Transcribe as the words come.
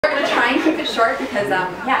try and keep it short because,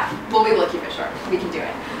 yeah, we'll be able to keep it short. We can do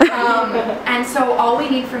it. And so all we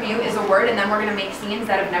need from you is a word, and then we're going to make scenes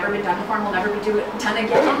that have never been done before and will never be done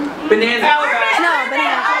again. Bananas. No,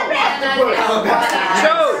 bananas.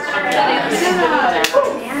 Toads.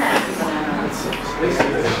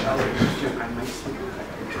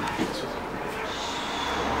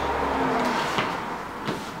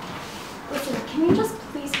 Listen, can you just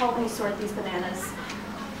please help me sort these bananas?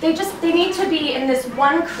 They need to be in this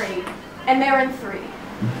one crate, and they're in 3.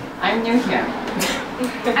 I'm new here.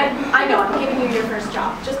 I know, I'm giving you your first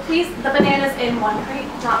job. Just please, the bananas in 1 crate,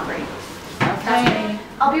 not 3. Okay.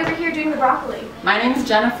 I'll be over here doing the broccoli. My name's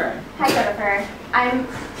Jennifer. Hi, Jennifer. I'm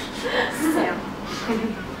Sam.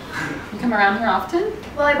 You come around here often?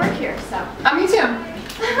 Well, I work here, so. Oh, me too.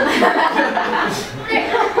 Great.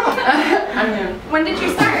 I'm new. When did you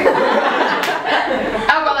start?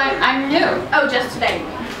 Oh, well, I'm new. Oh, just today.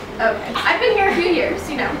 Okay. I've been here a few years,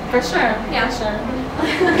 you know. For sure. Yeah. For sure.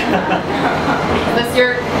 Is this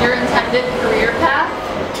your intended career path?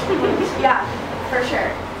 Yeah, for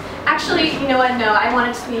sure. Actually, you know what? No, I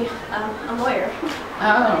wanted to be a lawyer.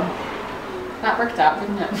 Oh. That worked out,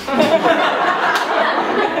 didn't it?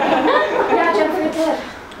 Yeah, Jennifer, it did.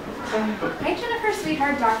 Hi, Jennifer,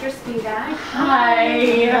 sweetheart. Dr. Spivak.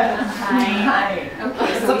 Hi. Hi.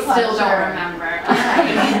 Okay, so we still don't remember.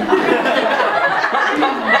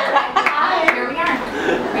 Here we are.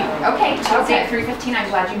 Okay, Tuesday at 3:15. I'm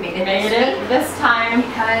glad you made it. Made it this time.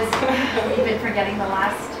 Because we've been forgetting the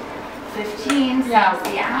last 15. Yeah,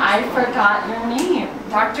 Yeah. I forgot your name.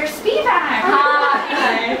 Dr. Spivak.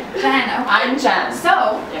 Hi. Jen. Okay. I'm Jen.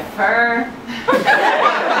 So, Jennifer.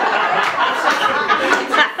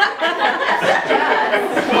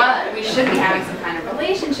 what? We should be having some kind of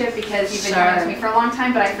relationship because you've been known to me for a long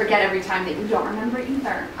time, but I forget every time that you don't remember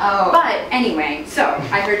either. Oh. But anyway, so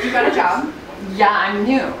I heard you got a job. Yeah, I'm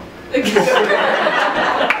new.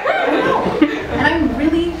 And I'm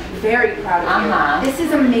really very proud of you. This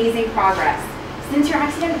is amazing progress. Since your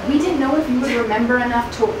accident, we didn't know if you would remember enough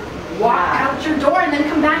to walk out your door and then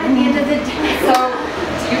come back at the end of the day. So,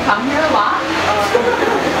 do you come here a lot?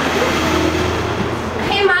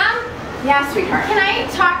 Hey, Mom. Yeah, sweetheart. Can I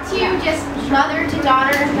talk to you just mother to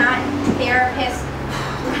daughter, not therapist,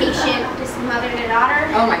 patient, just mother to daughter?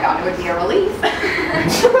 Oh my God, it would be a relief.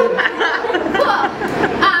 Cool.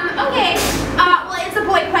 Okay. Well, it's a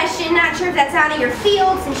boy question. Not sure if that's out of your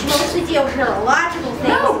field since you mostly deal with neurological things.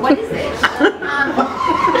 No, what is it?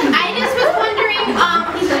 I just was wondering,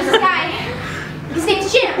 this guy, his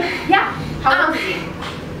name's Jim. Yeah. How old is he?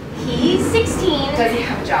 He's 16. Does he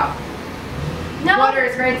have a job? No. What are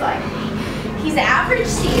his grades like? He's average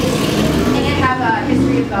C. And he have a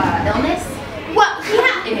history of illness? Well,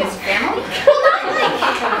 yeah. In his family? Well, not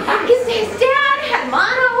like his dad had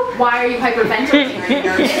mono. Why are you hyperventilating? Are you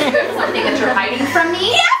nervous? Something that you're hiding from me?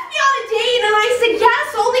 He asked me on a date and I said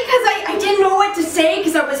yes, only because I didn't know what to say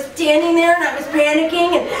because I was standing there and I was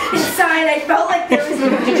panicking and inside I felt like there was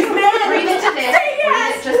this man. Breathe into this. Say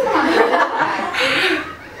yes. Just come on.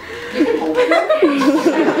 You can hold it.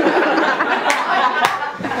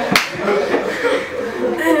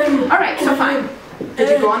 Alright, so fine. Did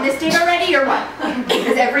you go on this date already or what?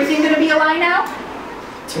 Is everything going to be a lie now?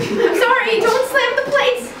 I'm sorry, don't slam the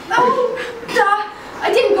plates. Oh, duh. I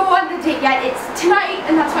didn't go on the date yet. It's tonight,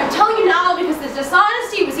 and that's why I'm telling you now because this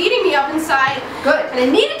dishonesty was eating me up inside. Good. And I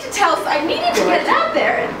needed to tell, so I needed to get it out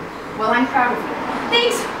there. Well, I'm proud of you.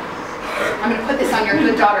 Thanks. I'm going to put this on your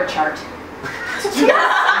good daughter chart.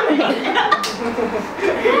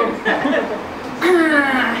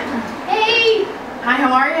 Hey. Hi,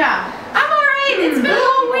 how are ya? I'm alright. It's been a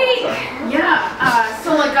long week. Yeah,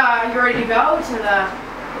 so like, you ready to go to the,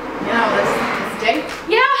 you know, this date?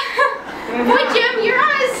 Yeah. Boy, Jim, your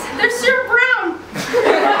eyes, they're syrup brown.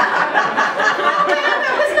 Oh man,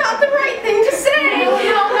 that was not the right thing to say. Well,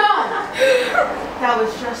 you don't know. That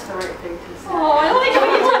was just the right thing to say. Oh, I like it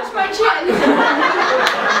when you touch my chin.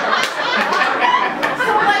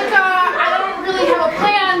 So like, I don't really have a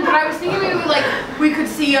plan, but I was thinking maybe like we could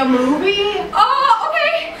see a movie. Oh,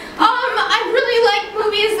 okay. I really like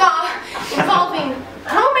movies involving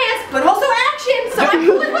romance, but also action, so I'm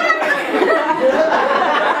cool with whatever.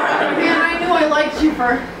 Man, I knew I liked you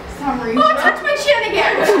for some reason. Oh, touch my chin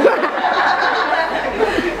again.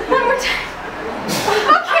 One more time.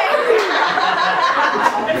 Okay.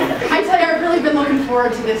 I tell you, I've really been looking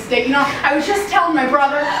forward to this date. You know, I was just telling my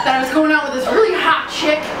brother that I was going out with this really hot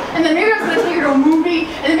chick, and then maybe I was going to take her to a movie,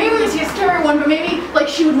 and then maybe we would see a scary one, but maybe like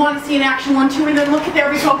she would want to see an action one too, and then look at there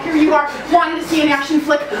we go, here you are, wanting to see an action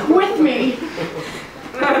flick with me.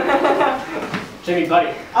 Jimmy,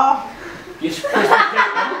 buddy. Oh, Your first big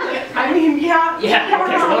date. I mean, yeah. Yeah,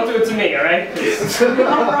 okay, so don't do it to me, alright?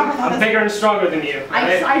 I'm bigger and stronger than you,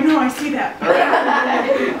 alright? I know, I see that.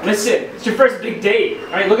 Alright. Listen, it's your first big date,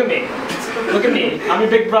 alright? Look at me. Look at me. I'm your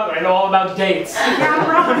big brother. I know all about dates. Yeah,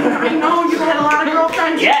 bro, I know you've had a lot of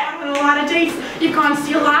girlfriends. Yeah. You've had a lot of dates. You've gone to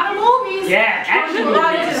see a lot of movies. Yeah, action A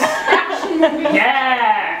lot of movies. action movies.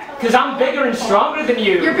 Yeah, because I'm bigger and stronger than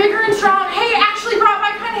you. You're bigger and strong. Hey, actually, Rob,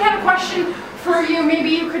 I kind of had a question for you. Maybe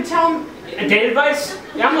you could tell me. Date advice?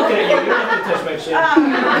 Yeah, I'm looking at you. You don't have to touch my shit. Rob,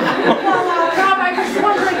 I was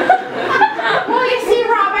wondering. Well, you see,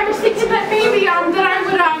 Rob, I was thinking that maybe that I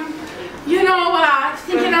would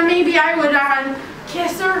thinking that maybe I would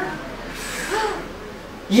kiss her.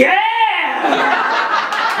 Yeah!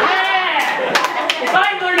 Yeah! If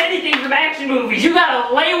I learned anything from action movies, you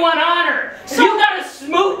gotta lay one on her. So you gotta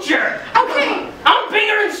smooch her. Okay. I'm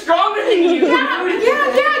bigger and stronger than you. Yeah.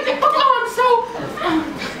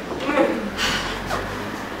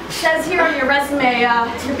 It says here on your resume,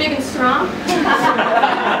 you're big and strong.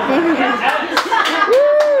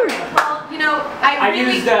 Well, you know, I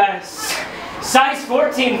used size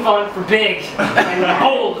 14 font for big and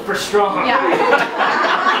bold for strong. Yeah.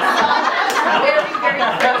 Very, very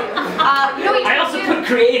creative. You know what you I can also do? put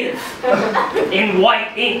creative in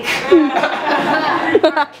white ink.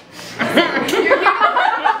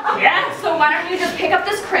 Yeah? So why don't you just pick up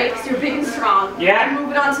this crate, because you're big and strong, Yeah. and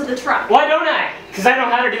move it onto the truck. Why don't I? Because I know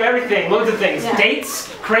how to do everything. Loads of things. Yeah.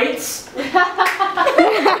 Dates, crates. You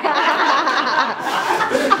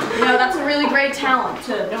know, that's a really great talent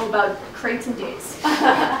to know about crates and dates. You're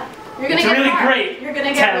gonna It's get really far. great You're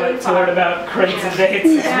gonna get talent really to far. learn about crates and dates.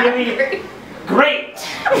 It's really great.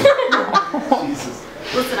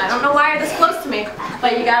 Listen, I don't know why you're this close to me,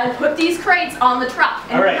 but you gotta put these crates on the truck,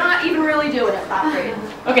 and All right. you're not even really doing it that great.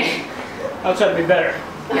 Okay, I'll try to be better.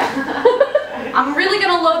 Yeah. I'm really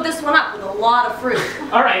gonna load this one up with a lot of fruit.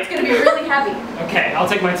 All right. It's gonna be really heavy. Okay, I'll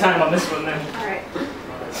take my time on this one then. All right.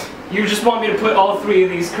 You just want me to put all 3 of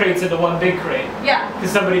these crates into one big crate? Yeah,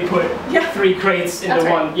 Because somebody put 3 crates into That's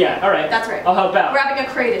right. one. Yeah, all right. that's right. I'll help out. We're having a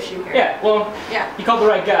crate issue here. Yeah, well, Yeah. you called the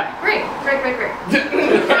right guy. Great.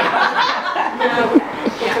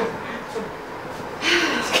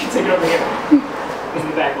 Take it over here.